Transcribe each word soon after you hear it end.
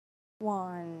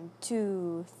One,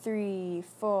 two, three,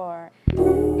 four.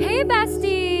 Hey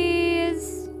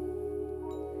besties!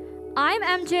 I'm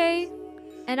MJ,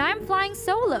 and I'm flying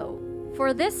solo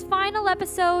for this final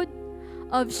episode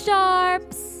of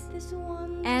Sharps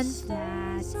and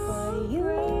Flats.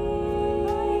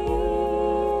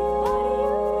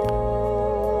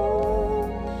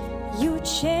 You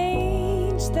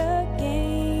changed the game.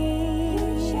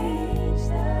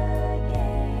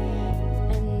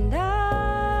 And I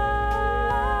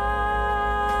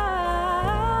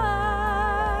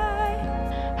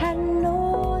had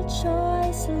no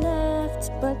choice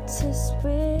left but to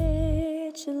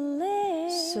switch a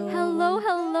leg.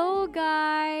 Hello,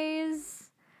 guys!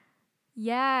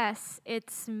 Yes,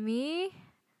 it's me,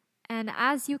 and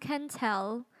as you can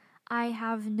tell, I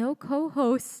have no co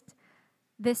host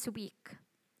this week,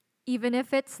 even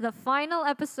if it's the final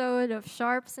episode of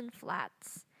Sharps and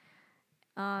Flats.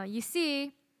 You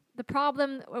see, the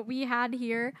problem what we had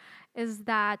here is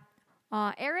that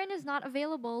Erin is not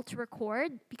available to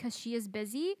record because she is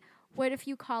busy with a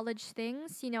few college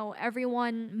things. You know,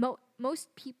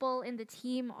 most people in the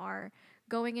team are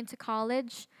going into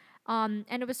college, and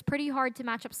it was pretty hard to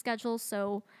match up schedules.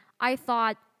 So I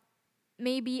thought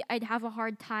maybe I'd have a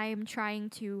hard time trying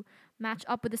to match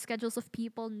up with the schedules of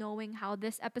people, knowing how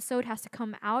this episode has to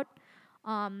come out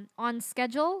on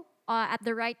schedule at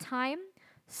the right time.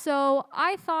 So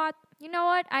I thought, you know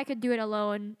what, I could do it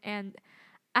alone. And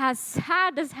as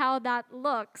sad as how that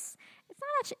looks,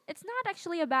 it's not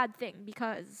actually a bad thing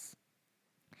because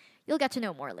you'll get to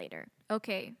know more later.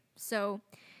 Okay, so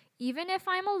even if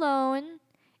I'm alone,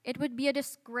 it would be a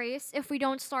disgrace if we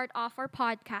don't start off our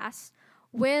podcast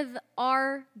with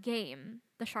our game,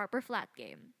 the Sharp or Flat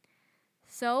game.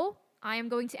 So, I am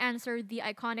going to answer the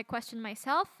iconic question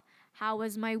myself. How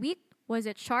was my week? Was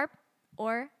it sharp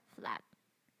or flat?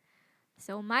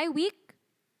 So, my week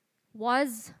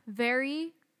was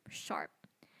very sharp.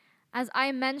 As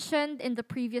I mentioned in the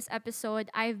previous episode,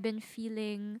 I've been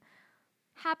feeling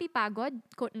happy pagod,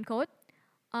 quote unquote.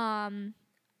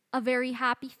 A very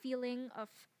happy feeling of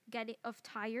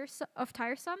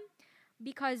tiresome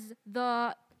because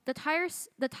the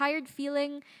tired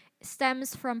feeling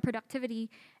stems from productivity,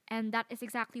 and that is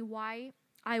exactly why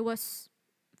I was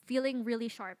feeling really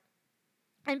sharp.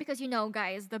 And because you know,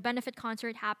 guys, the benefit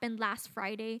concert happened last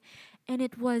Friday, and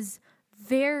it was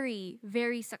very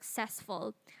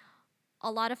successful. A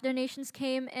lot of donations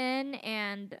came in,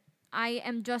 and I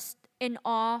am just in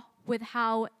awe with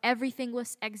how everything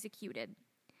was executed.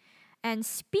 And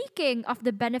speaking of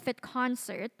the benefit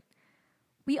concert,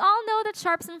 we all know that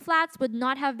Sharps and Flats would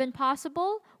not have been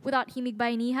possible without Himig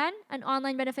Bayanihan, an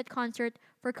online benefit concert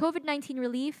for COVID-19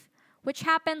 relief, which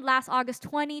happened last August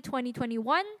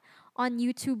 2021 on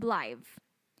YouTube Live.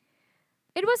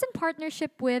 It was in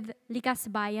partnership with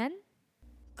Likas Bayan.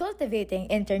 Cultivating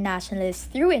internationalists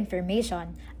through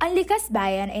information, ang Likas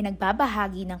Bayan ay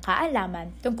nagbabahagi ng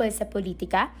kaalaman tungkol sa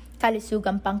politika,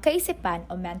 kalusugang pangkaisipan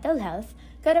o mental health,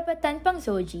 karapatan pang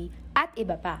soji, at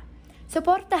iba pa.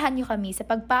 Suportahan niyo kami sa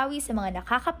pagpawi sa mga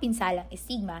nakakapinsalang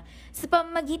estigma sa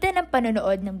pamamagitan ng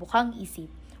panonood ng Bukang Isip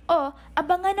o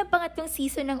abangan ang pangatlong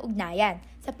season ng Ugnayan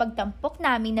sa pagtampok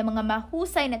namin ng mga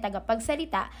mahusay na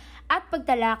tagapagsalita at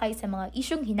pagtalakay sa mga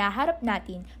isyong hinaharap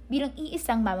natin bilang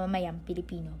iisang mamamayang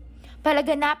Pilipino.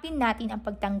 Palaganapin natin ang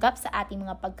pagtanggap sa ating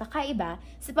mga pagkakaiba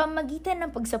sa pamamagitan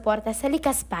ng pagsuporta sa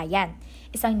Likas Bayan,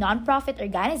 isang non-profit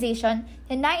organization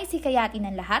na naisikayatin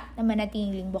ng lahat na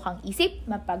manatiling bukang isip,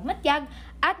 mapagmatyag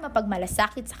at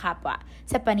mapagmalasakit sa kapwa,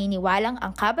 sa paniniwalang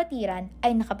ang kabatiran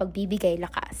ay nakapagbibigay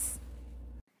lakas.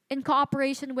 In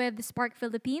cooperation with Spark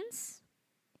Philippines,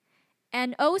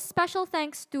 and special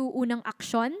thanks to Unang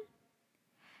Aksyon,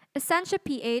 Essentia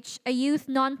PH, a youth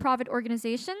non-profit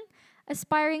organization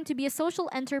aspiring to be a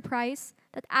social enterprise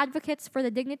that advocates for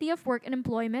the dignity of work and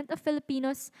employment of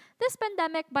Filipinos this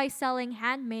pandemic by selling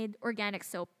handmade organic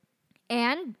soap.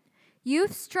 And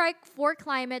Youth Strike for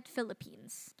Climate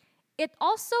Philippines. It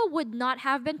also would not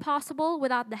have been possible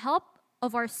without the help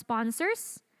of our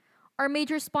sponsors, our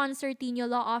major sponsor, Tino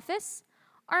Law Office,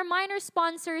 our minor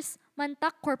sponsors,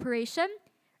 Mantak Corporation,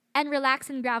 and Relax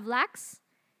and Gravlax,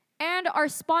 and our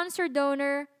sponsor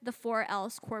donor, the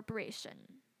 4Ls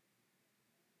Corporation.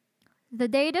 The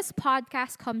day this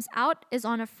podcast comes out is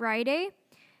on a Friday,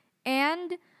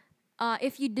 and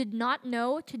if you did not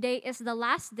know, today is the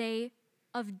last day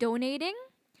of donating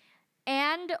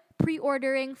and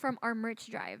pre-ordering from our merch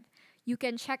drive. You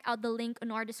can check out the link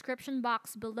in our description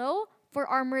box below. For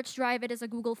our merch drive, it is a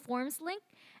Google Forms link.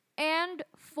 And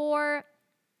for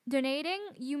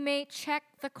donating, you may check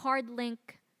the card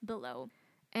link below.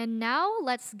 And now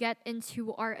let's get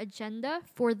into our agenda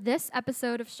for this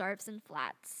episode of Sharps and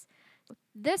Flats.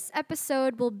 This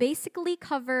episode will basically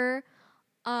cover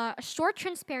a short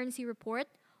transparency report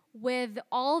with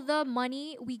all the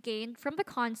money we gained from the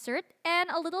concert and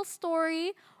a little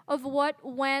story of what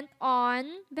went on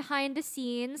behind the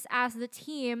scenes as the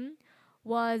team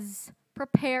was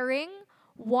preparing,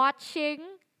 watching,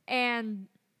 and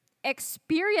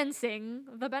experiencing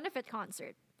the benefit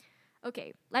concert.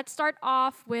 Okay, let's start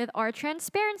off with our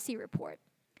transparency report.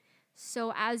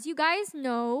 So, as you guys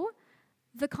know,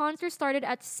 the concert started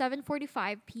at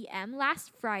 7:45 p.m. last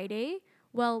Friday.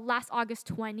 Well, last August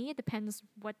 20. It depends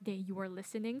what day you are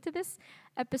listening to this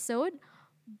episode.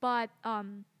 But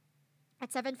at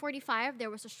 7:45,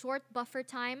 there was a short buffer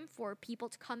time for people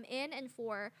to come in and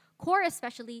for core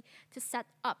especially to set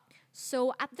up.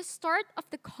 So at the start of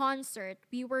the concert,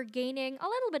 we were gaining a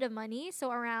little bit of money,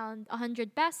 so around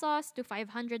 100 pesos to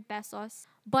 500 pesos.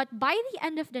 But by the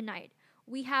end of the night,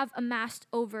 we have amassed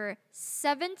over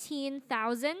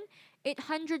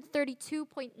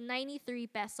 17,832.93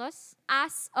 pesos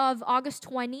as of August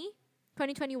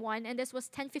 2021, and this was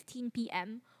 10:15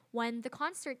 p.m. when the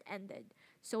concert ended.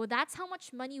 So that's how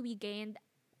much money we gained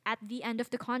at the end of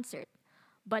the concert.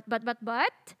 But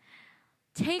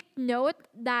take note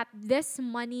that this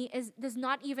money does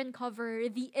not even cover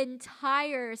the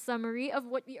entire summary of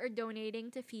what we are donating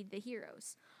to Feed the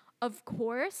Heroes. Of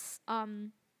course,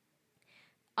 what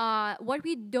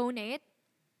we donate,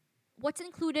 what's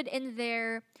included in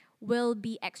there will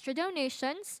be extra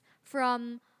donations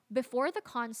from before the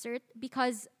concert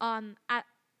because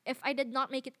if I did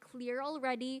not make it clear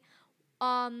already,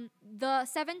 the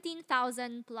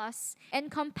 17,000 plus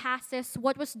encompasses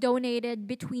what was donated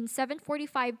between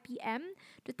 7:45 p.m.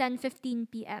 to 10:15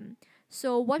 p.m.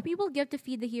 So what we will give to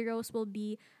Feed the Heroes will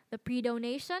be the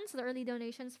pre-donations, the early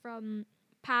donations from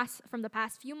the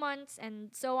past few months, and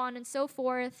so on and so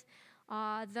forth.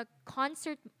 The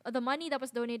concert, the money that was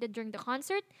donated during the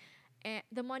concert,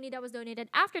 the money that was donated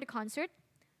after the concert,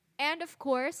 and of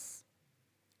course,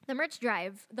 the merch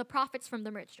drive, the profits from the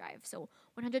merch drive. So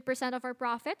 100% of our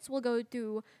profits will go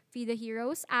to Feed the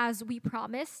Heroes as we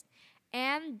promised.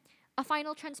 And a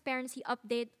final transparency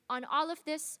update on all of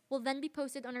this will then be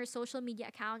posted on our social media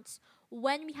accounts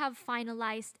when we have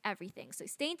finalized everything. So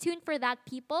stay tuned for that,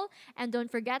 people. And don't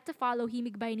forget to follow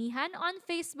Himig Bayanihan on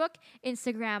Facebook,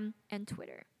 Instagram, and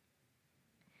Twitter.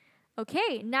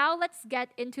 Okay, now let's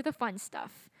get into the fun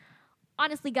stuff.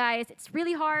 Honestly, guys, it's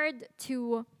really hard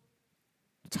to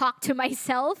talk to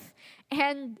myself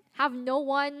and have no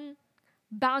one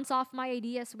bounce off my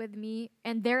ideas with me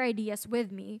and their ideas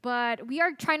with me. But we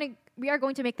are going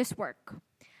to make this work.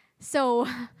 So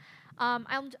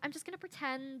I'm just gonna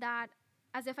pretend that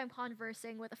as if I'm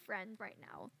conversing with a friend right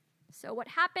now. So what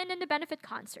happened in the benefit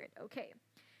concert? Okay,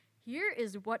 here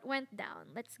is what went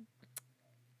down. Let's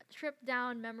trip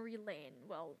down memory lane.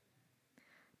 Well,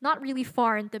 not really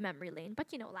far into memory lane,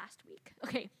 but last week.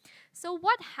 Okay, so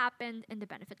what happened in the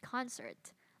benefit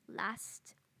concert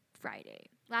last Friday,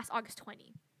 last August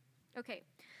 20? Okay,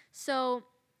 so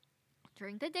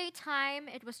during the daytime,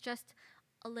 it was just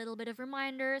a little bit of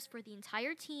reminders for the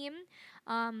entire team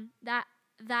that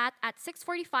at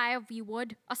 6:45 we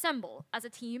would assemble as a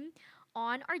team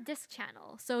on our disc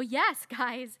channel. So yes,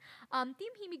 guys,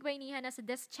 Team Himig Bayanihan has a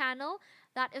disc channel.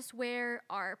 That is where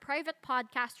our private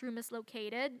podcast room is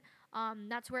located.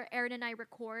 That's where Aaron and I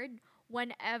record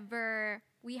whenever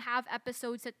we have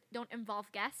episodes that don't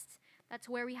involve guests. That's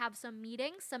where we have some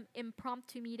meetings, some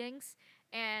impromptu meetings,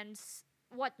 and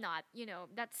whatnot.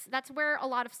 That's where a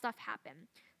lot of stuff happen.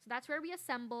 So that's where we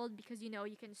assembled because you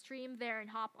can stream there and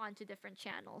hop onto different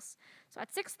channels. So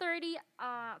at 6:30,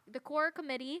 the core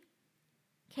committee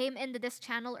came into this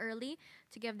channel early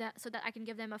to give that so that I can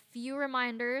give them a few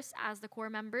reminders as the core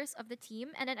members of the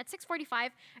team. And then at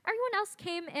 6:45, everyone else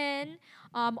came in.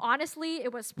 Honestly,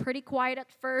 it was pretty quiet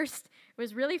at first. It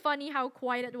was really funny how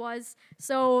quiet it was.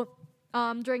 So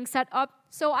during setup,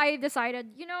 so I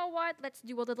decided, you know what? Let's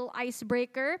do a little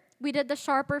icebreaker. We did the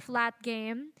sharper flat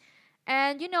game,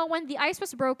 and when the ice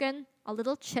was broken, a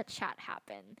little chit chat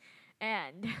happened.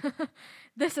 And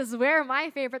this is where my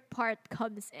favorite part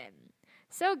comes in.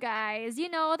 So guys,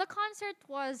 the concert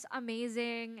was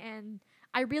amazing and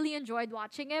I really enjoyed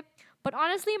watching it. But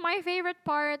honestly, my favorite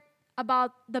part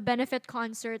about the benefit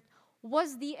concert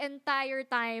was the entire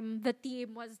time the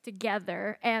team was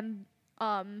together and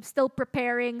still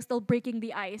preparing, still breaking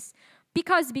the ice.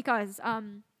 Because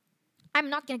I'm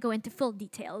not going to go into full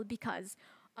detail because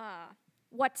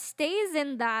what stays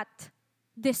in that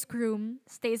disc room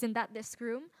stays in that disc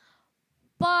room.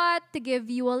 But to give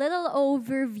you a little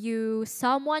overview,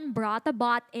 someone brought a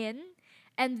bot in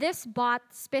And this bot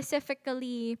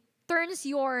specifically turns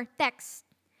your text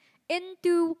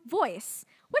into voice,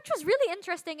 which was really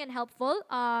interesting and helpful.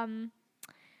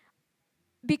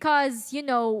 Because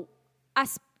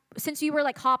as since we were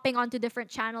like hopping onto different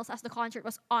channels as the concert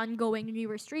was ongoing and we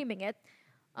were streaming it,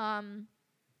 um,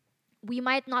 we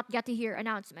might not get to hear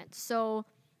announcements. So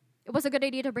it was a good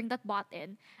idea to bring that bot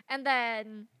in. And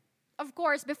then, of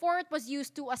course, before it was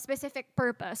used to a specific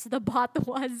purpose, the bot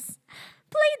was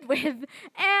played with,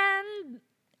 and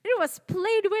it was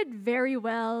played with very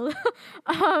well.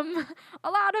 A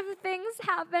lot of things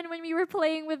happened when we were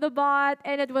playing with the bot,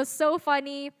 and it was so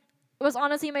funny. It was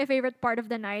honestly my favorite part of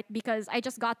the night because I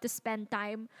just got to spend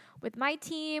time with my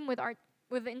team, with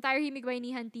the entire Himig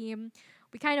Bayanihan team.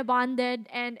 We kind of bonded,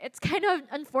 and it's kind of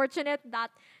unfortunate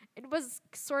that it was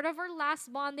sort of our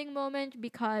last bonding moment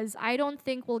because I don't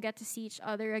think we'll get to see each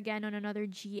other again on another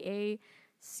GA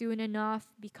soon enough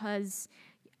because,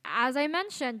 as I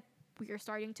mentioned, we are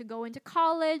starting to go into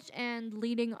college and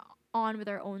leading on with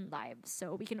our own lives.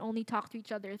 So we can only talk to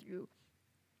each other through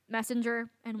Messenger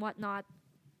and whatnot.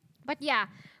 But yeah,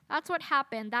 that's what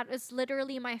happened. That was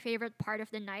literally my favorite part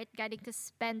of the night, getting to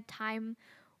spend time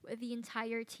with the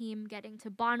entire team, getting to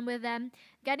bond with them,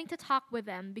 getting to talk with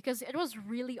them because it was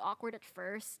really awkward at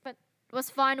first, but it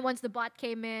was fun once the bot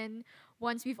came in,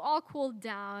 once we've all cooled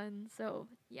down. So,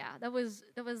 yeah, that was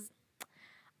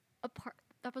a part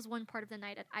that was one part of the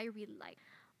night that I really liked.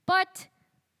 But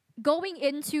going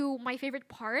into my favorite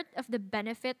part of the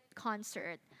benefit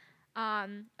concert,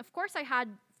 of course, I had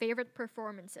favorite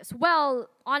performances. Well,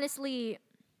 honestly,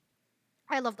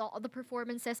 I loved all the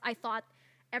performances. I thought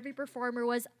every performer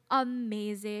was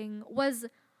amazing, was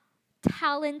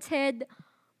talented.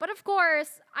 But of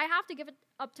course, I have to give it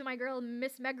up to my girl,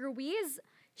 Miss Meg Ruiz.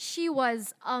 She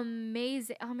was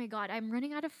amazing. Oh my god, I'm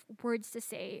running out of words to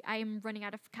say. I'm running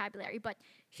out of vocabulary, but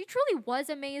she truly was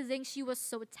amazing. She was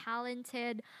so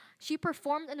talented. She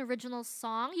performed an original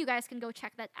song. You guys can go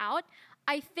check that out.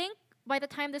 I think by the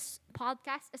time this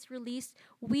podcast is released,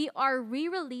 we are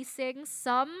re-releasing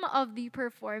some of the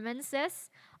performances.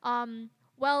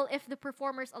 Well, if the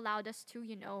performers allowed us to,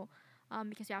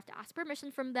 because we have to ask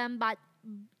permission from them, but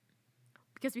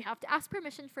because we have to ask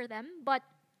permission for them, but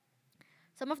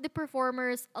some of the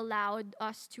performers allowed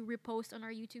us to repost on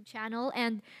our YouTube channel,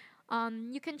 and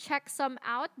you can check some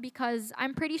out because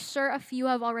I'm pretty sure a few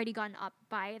have already gone up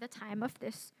by the time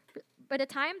this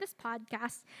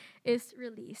podcast is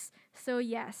released. So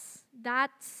yes,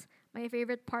 that's my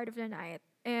favorite part of the night.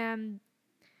 And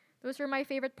those were my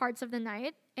favorite parts of the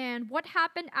night. And what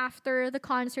happened after the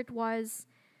concert was,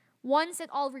 once it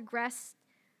all regressed,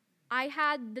 I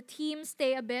had the team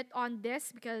stay a bit on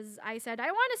this because I said, I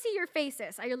want to see your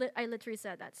faces. I literally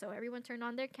said that. So everyone turned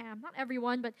on their cam. Not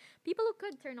everyone, but people who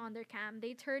could turn on their cam.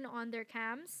 They turned on their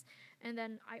cams. And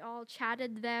then I all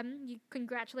chatted them. You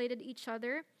congratulated each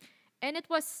other. And it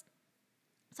was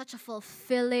such a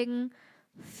fulfilling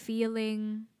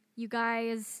feeling. You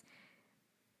guys,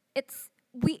 it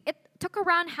took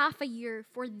around half a year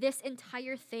for this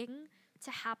entire thing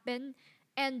to happen,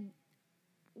 and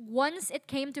once it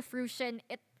came to fruition,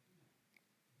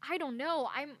 I don't know,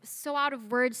 I'm so out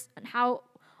of words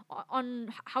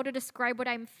on how to describe what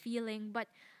I'm feeling, but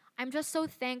I'm just so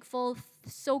thankful,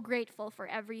 so grateful for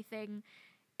everything.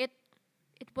 It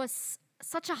was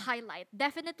such a highlight.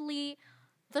 Definitely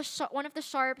one of the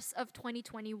sharps of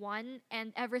 2021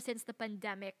 and ever since the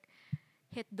pandemic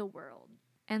hit the world.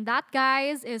 And that,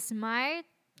 guys, is my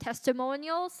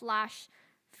testimonial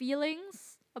 /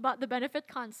 feelings about the benefit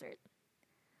concert.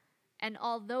 And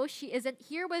although she isn't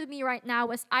here with me right now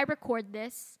as I record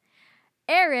this,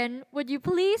 Erin, would you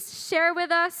please share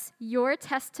with us your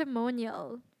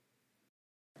testimonial?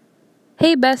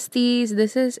 Hey besties,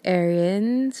 this is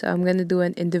Erin. So I'm gonna do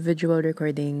an individual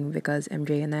recording because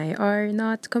MJ and I are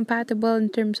not compatible in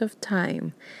terms of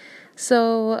time.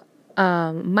 So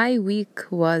my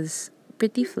week was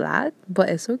pretty flat, but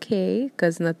it's okay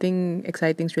because nothing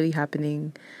exciting's really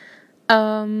happening.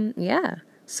 Yeah.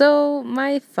 So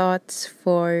my thoughts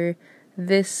for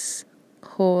this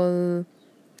whole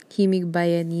Himig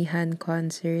Bayanihan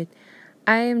concert,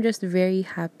 I am just very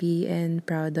happy and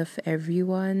proud of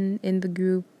everyone in the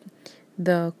group,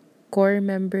 the core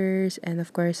members, and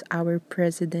of course our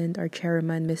president, our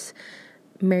chairman, Miss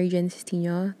Mary Jane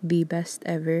Sistino, the best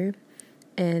ever,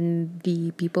 and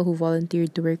the people who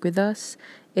volunteered to work with us.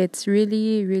 It's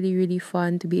really, really, really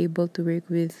fun to be able to work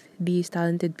with these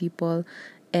talented people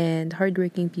and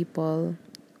hardworking people,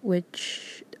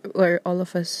 which or all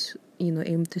of us,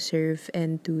 aim to serve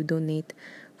and to donate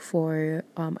for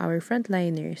our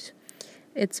frontliners.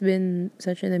 It's been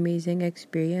such an amazing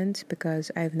experience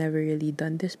because I've never really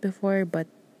done this before, but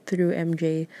through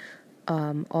MJ,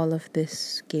 all of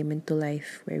this came into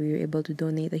life where we were able to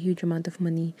donate a huge amount of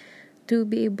money to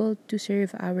be able to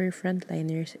serve our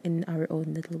frontliners in our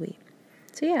own little way.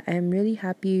 So yeah, I'm really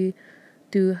happy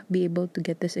to be able to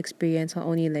get this experience, not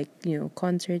only like,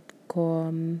 concert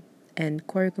com and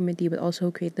core committee, but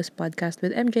also create this podcast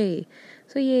with MJ.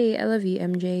 So yay, I love you,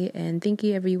 MJ, and thank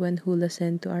you everyone who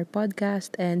listened to our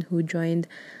podcast and who joined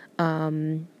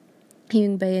Himing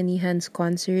Bayanihan's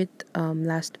concert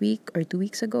last week or 2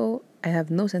 weeks ago. I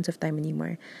have no sense of time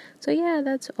anymore. So yeah,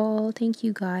 that's all. Thank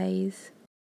you guys.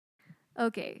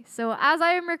 Okay, so as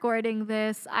I am recording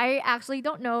this, I actually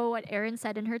don't know what Erin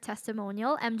said in her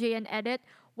testimonial, MJ and Edit.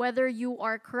 Whether you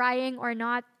are crying or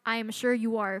not, I am sure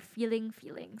you are feeling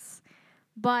feelings.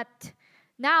 But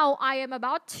now I am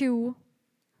about to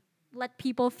let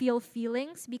people feel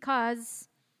feelings because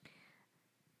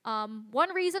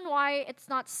one reason why it's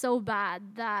not so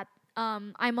bad that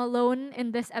I'm alone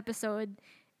in this episode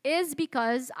is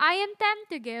because I intend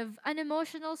to give an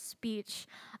emotional speech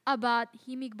about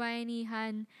Himig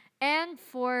Bayanihan and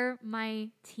for my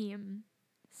team.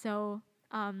 So,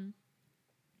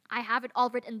 I have it all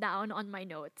written down on my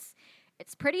notes.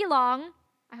 It's pretty long.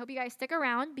 I hope you guys stick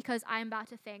around because I'm about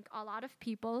to thank a lot of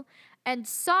people. And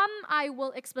some I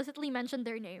will explicitly mention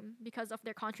their name because of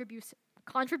their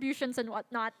contributions and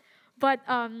whatnot. But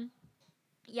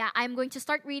yeah, I'm going to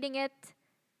start reading it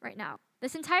right now.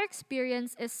 This entire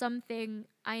experience is something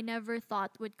I never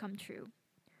thought would come true.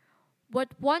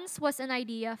 What once was an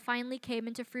idea finally came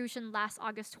into fruition last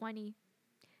August 20.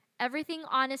 Everything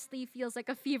honestly feels like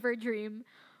a fever dream,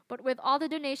 but with all the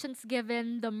donations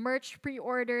given, the merch pre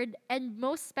ordered, and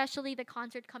most especially the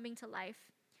concert coming to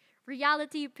life,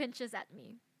 reality pinches at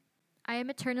me. I am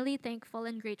eternally thankful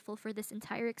and grateful for this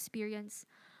entire experience,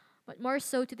 but more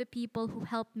so to the people who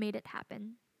helped made it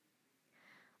happen.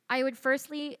 I would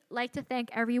firstly like to thank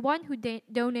everyone who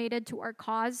donated to our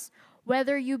cause,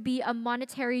 whether you be a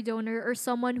monetary donor or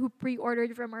someone who pre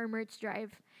ordered from our merch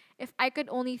drive. If I could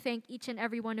only thank each and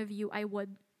every one of you, I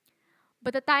would.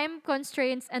 But the time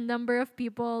constraints and number of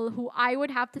people who I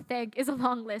would have to thank is a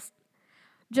long list.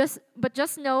 Just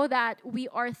know that we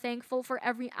are thankful for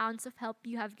every ounce of help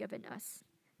you have given us.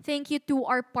 Thank you to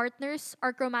our partners,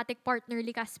 our chromatic partner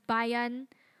Likas Bayan,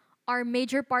 our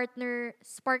major partner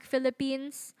Spark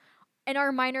Philippines, and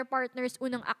our minor partners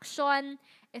Unang Aksyon,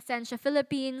 Essentia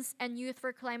Philippines, and Youth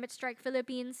for Climate Strike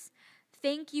Philippines.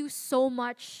 Thank you so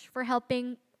much for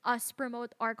helping us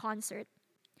promote our concert.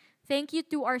 Thank you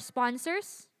to our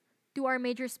sponsors, to our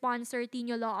major sponsor,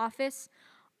 Tino Law Office,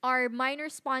 our minor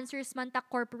sponsors, Mantak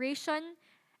Corporation,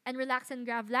 and Relax and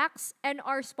Gravlax, and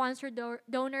our sponsor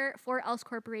donor, 4Ls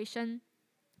Corporation.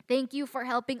 Thank you for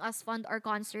helping us fund our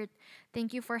concert.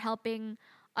 Thank you for helping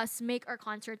us make our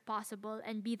concert possible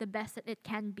and be the best that it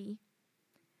can be.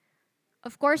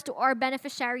 Of course, to our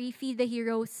beneficiary, Feed the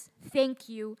Heroes, thank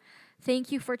you.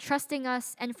 Thank you for trusting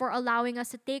us and for allowing us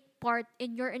to take part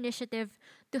in your initiative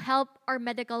to help our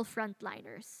medical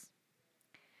frontliners.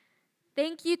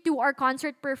 Thank you to our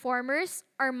concert performers,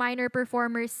 our minor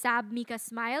performers, Sab Mika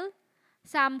Smile,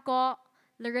 Samko,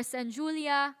 Larissa and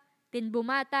Julia, Tin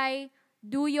Bumatay,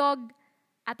 Duyog,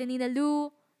 Atenina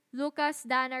Lu, Lucas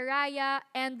Dana Raya,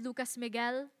 and Lucas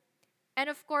Miguel. And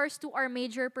of course, to our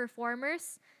major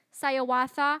performers,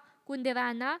 Sayawatha,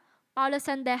 Kundirana, Paolo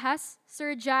Sandejas,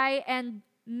 Sir Jai, and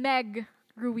Meg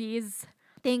Ruiz.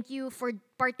 Thank you for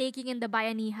partaking in the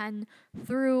Bayanihan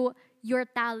through your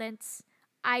talents.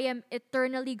 I am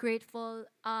eternally grateful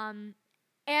and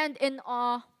in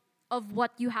awe of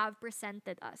what you have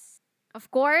presented us.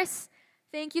 Of course,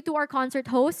 thank you to our concert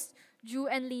hosts, Ju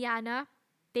and Liana.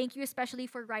 Thank you especially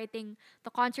for writing the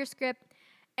concert script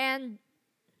and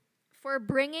for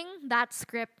bringing that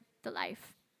script to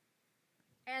life.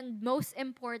 And most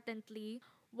importantly,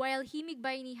 while Himig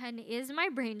Bayanihan is my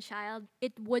brainchild,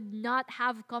 it would not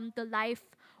have come to life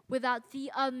without the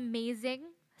amazing,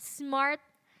 smart,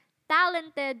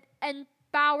 talented, and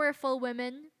powerful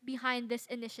women behind this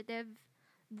initiative,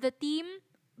 the team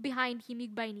behind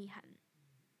Himig Bayanihan.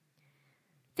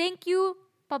 Thank you,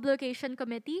 Publication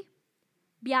Committee,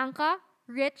 Bianca,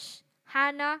 Rich,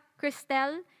 Hannah,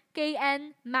 Christelle,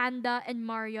 KN, Manda, and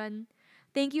Marion.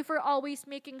 Thank you for always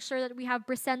making sure that we have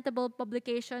presentable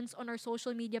publications on our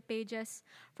social media pages,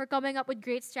 for coming up with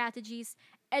great strategies,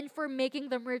 and for making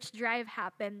the merch drive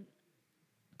happen.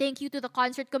 Thank you to the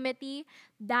concert committee,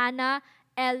 Dana,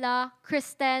 Ella,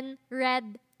 Kristen,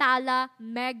 Red, Tala,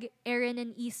 Meg, Erin,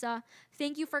 and Isa.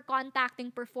 Thank you for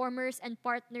contacting performers and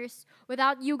partners.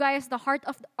 Without you guys, the heart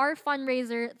of our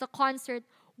fundraiser, the concert,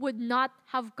 would not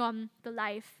have come to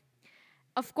life.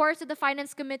 Of course, to the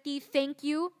Finance Committee, thank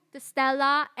you to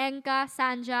Stella, Enka,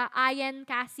 Sanja, Ayen,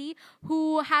 Cassie,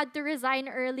 who had to resign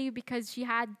early because she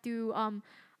had to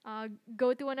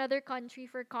go to another country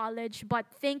for college. But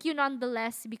thank you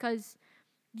nonetheless because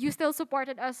you still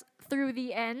supported us through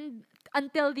the end,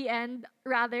 until the end,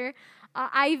 rather.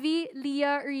 Ivy,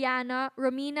 Leah, Rihanna,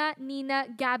 Romina, Nina,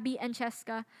 Gabby, and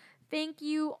Cheska, thank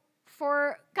you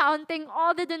for counting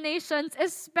all the donations,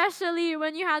 especially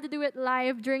when you had to do it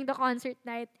live during the concert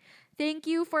night. Thank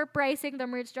you for pricing the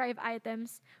merch drive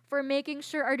items, for making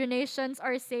sure our donations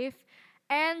are safe,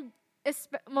 and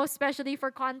most especially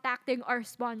for contacting our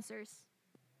sponsors.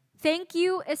 Thank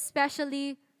you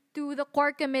especially to the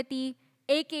core committee,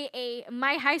 aka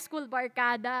my high school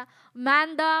barkada,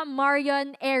 Manda,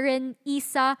 Marion, Erin,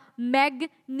 Isa, Meg,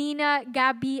 Nina,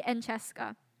 Gabby, and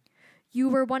Cheska. You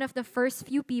were one of the first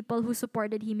few people who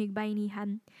supported Himig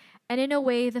Bayanihan, and in a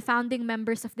way, the founding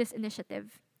members of this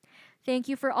initiative. Thank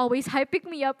you for always hyping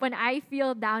me up when I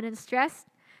feel down and stressed.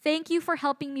 Thank you for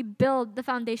helping me build the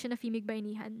foundation of Himig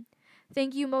Bayanihan.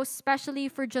 Thank you most especially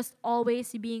for just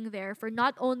always being there for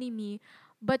not only me,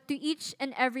 but to each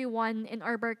and everyone in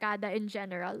our barkada in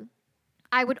general.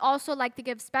 I would also like to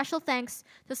give special thanks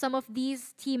to some of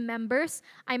these team members.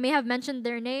 I may have mentioned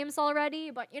their names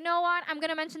already, but you know what? I'm going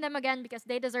to mention them again because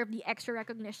they deserve the extra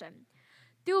recognition.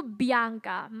 To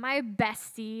Bianca, my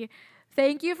bestie,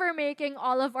 thank you for making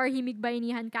all of our Himig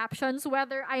Bayanihan captions,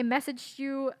 whether I messaged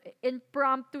you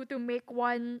impromptu to make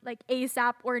one like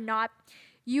ASAP or not.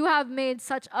 You have made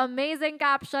such amazing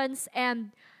captions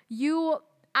and you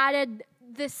added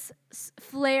this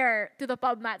flair to the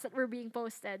pub mats that were being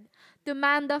posted. To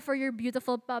Manda for your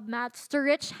beautiful pub mats. To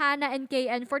Rich, Hannah, and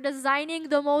KN for designing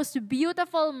the most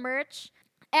beautiful merch.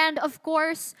 And of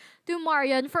course, to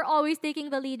Marion for always taking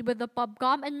the lead with the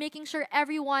pubcom and making sure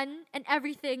everyone and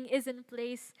everything is in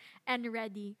place and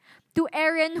ready. To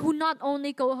Erin, who not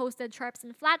only co-hosted Sharps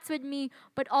and Flats with me,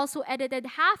 but also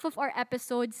edited half of our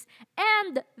episodes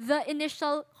and the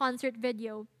initial concert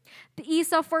video. To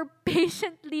Isa for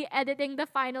patiently editing the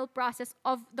final process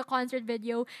of the concert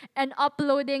video and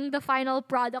uploading the final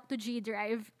product to G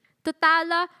Drive. To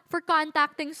Tala for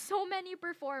contacting so many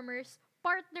performers,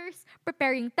 partners,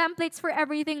 preparing templates for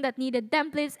everything that needed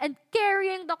templates, and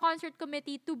carrying the concert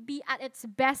committee to be at its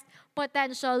best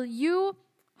potential. You,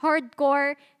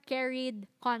 hardcore, carried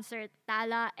concert,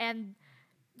 Tala, and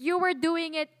you were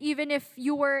doing it even if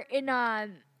you were in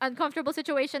an uncomfortable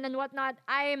situation and whatnot.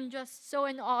 I am just so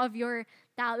in awe of your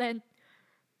talent.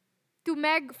 To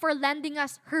Meg for lending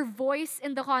us her voice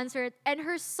in the concert and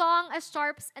her song as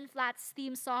Sharps and Flats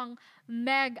theme song.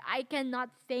 Meg, I cannot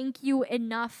thank you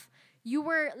enough. You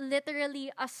were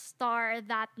literally a star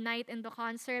that night in the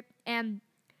concert, and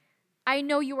I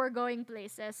know you were going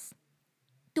places.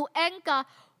 To Enka,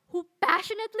 who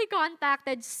passionately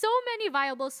contacted so many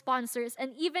viable sponsors,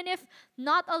 and even if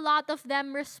not a lot of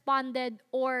them responded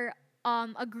or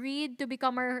agreed to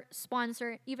become our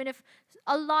sponsor, even if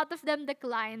a lot of them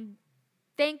declined,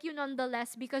 thank you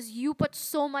nonetheless because you put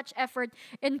so much effort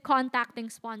in contacting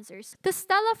sponsors. To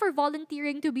Stella for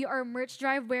volunteering to be our merch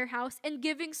drive warehouse and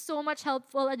giving so much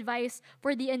helpful advice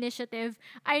for the initiative.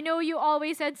 I know you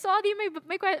always said, sorry,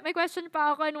 may question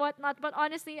pa ako and whatnot, but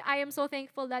honestly, I am so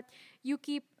thankful that you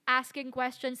keep asking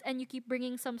questions and you keep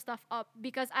bringing some stuff up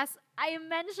because as I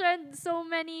mentioned so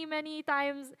many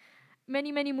times,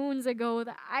 many moons ago,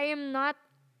 that I'm not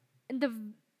in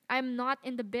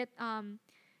the bit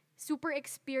super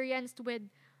experienced with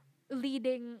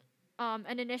leading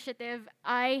an initiative.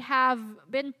 I have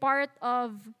been part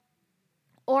of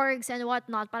orgs and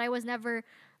whatnot, but I was never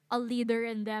a leader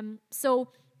in them. So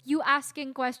you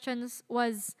asking questions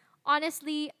was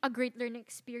honestly a great learning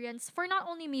experience for not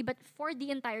only me, but for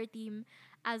the entire team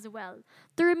as well.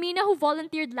 To Romina, who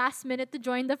volunteered last minute to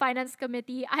join the finance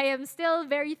committee, I am still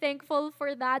very thankful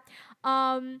for that.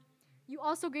 You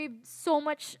also gave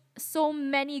so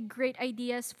many great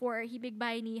ideas for Himig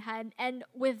Bayanihan, and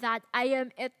with that, I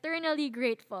am eternally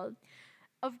grateful.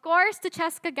 Of course, to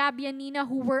Cheska, Gabby, and Nina,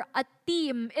 who were a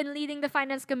team in leading the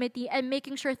finance committee and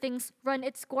making sure things run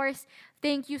its course.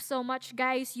 Thank you so much,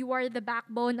 guys. You are the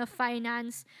backbone of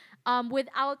finance.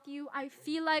 Without you, I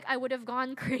feel like I would have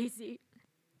gone crazy.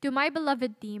 To my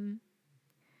beloved team,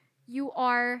 you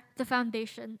are the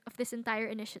foundation of this entire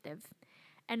initiative,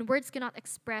 and words cannot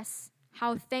express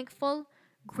how thankful,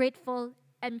 grateful,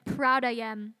 and proud I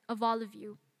am of all of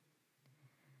you.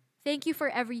 Thank you for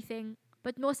everything,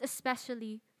 but most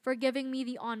especially for giving me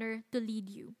the honor to lead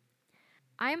you.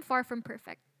 I am far from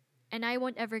perfect, and I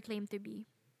won't ever claim to be.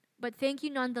 But thank you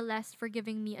nonetheless for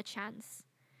giving me a chance.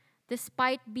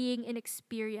 Despite being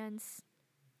inexperienced,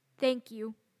 Thank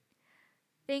you.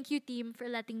 Thank you, team, for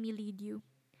letting me lead you.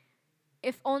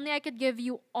 If only I could give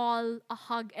you all a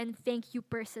hug and thank you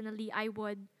personally, I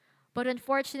would. But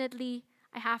unfortunately,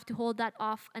 I have to hold that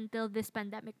off until this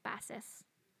pandemic passes.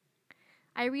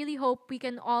 I really hope we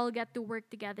can all get to work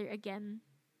together again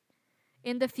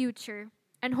in the future,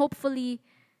 and hopefully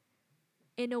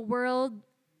in a world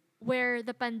where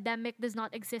the pandemic does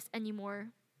not exist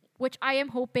anymore, which I am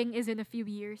hoping is in a few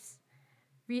years,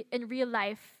 in real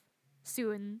life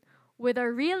soon, with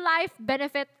a real life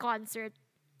benefit concert,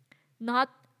 not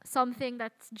something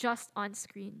that's just on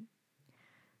screen.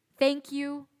 Thank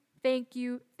you, thank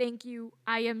you, thank you.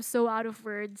 I am so out of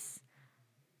words.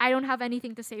 I don't have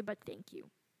anything to say but thank you.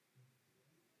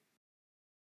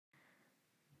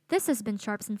 This has been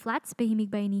Sharps and Flats by Himig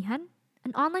Bayanihan,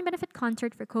 an online benefit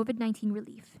concert for COVID-19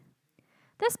 relief.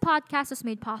 This podcast was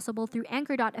made possible through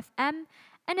Anchor.fm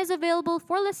and is available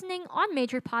for listening on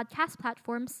major podcast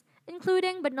platforms,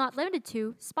 including but not limited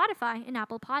to Spotify and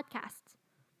Apple Podcasts.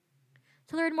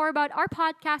 To learn more about our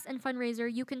podcast and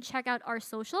fundraiser, you can check out our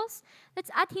socials. That's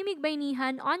at Himig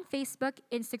Bayanihan on Facebook,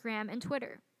 Instagram, and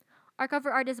Twitter. Our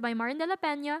cover art is by Marin de la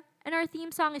Peña, and our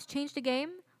theme song is Change the Game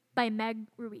by Meg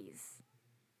Ruiz.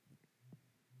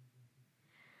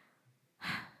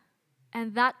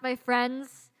 And that, my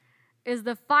friends, is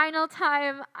the final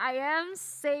time I am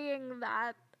saying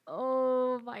that.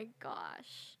 Oh my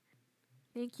gosh.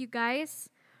 Thank you guys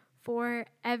for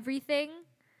everything.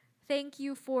 Thank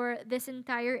you for this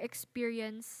entire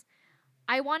experience.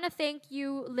 I want to thank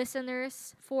you,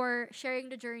 listeners, for sharing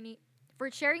the journey,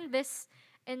 for sharing this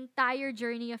entire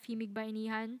journey of Himig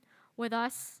Bayanihan with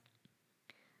us.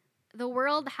 The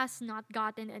world has not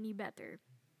gotten any better.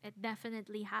 It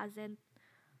definitely hasn't.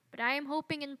 But I am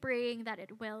hoping and praying that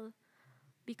it will,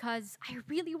 because I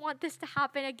really want this to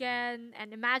happen again.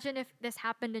 And imagine if this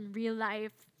happened in real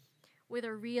life with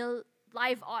a real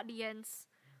live audience,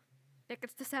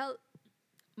 tickets to sell,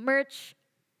 merch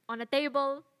on a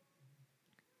table,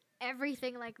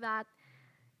 everything like that.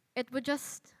 It would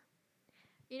just,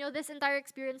 this entire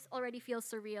experience already feels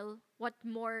surreal. What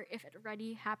more if it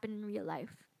already happened in real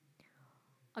life?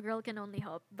 A girl can only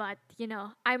hope. But,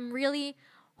 I'm really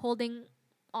holding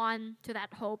on to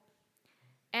that hope.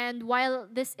 And while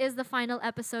this is the final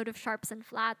episode of Sharps and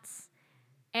Flats,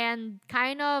 and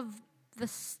kind of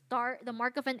the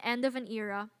mark of an end of an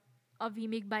era of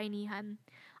Himig Bayanihan,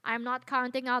 I'm not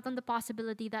counting out on the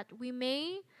possibility that we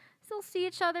may still see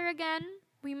each other again.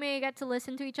 We may get to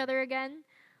listen to each other again.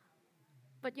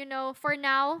 But for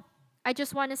now, I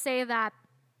just want to say that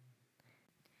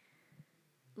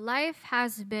life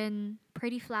has been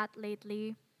pretty flat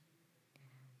lately.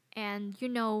 And,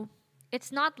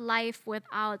 it's not life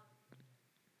without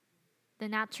the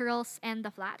naturals and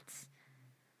the flats.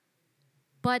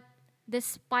 But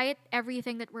despite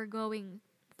everything that we're going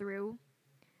through,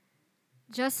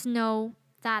 just know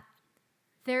that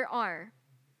there are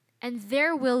and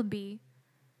there will be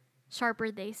sharper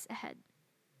days ahead.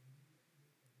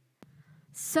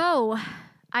 So,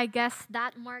 I guess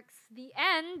that marks the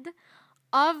end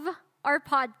of our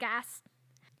podcast.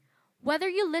 Whether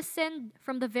you listened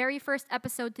from the very first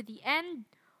episode to the end,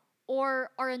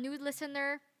 or are a new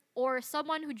listener, or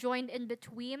someone who joined in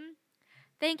between,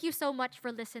 thank you so much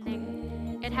for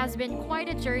listening. It has been quite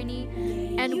a journey,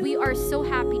 and we are so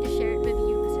happy to share it with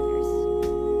you, listeners.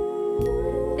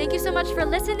 Thank you so much for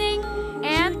listening,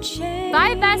 and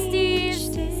bye,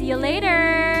 besties! See you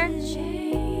later!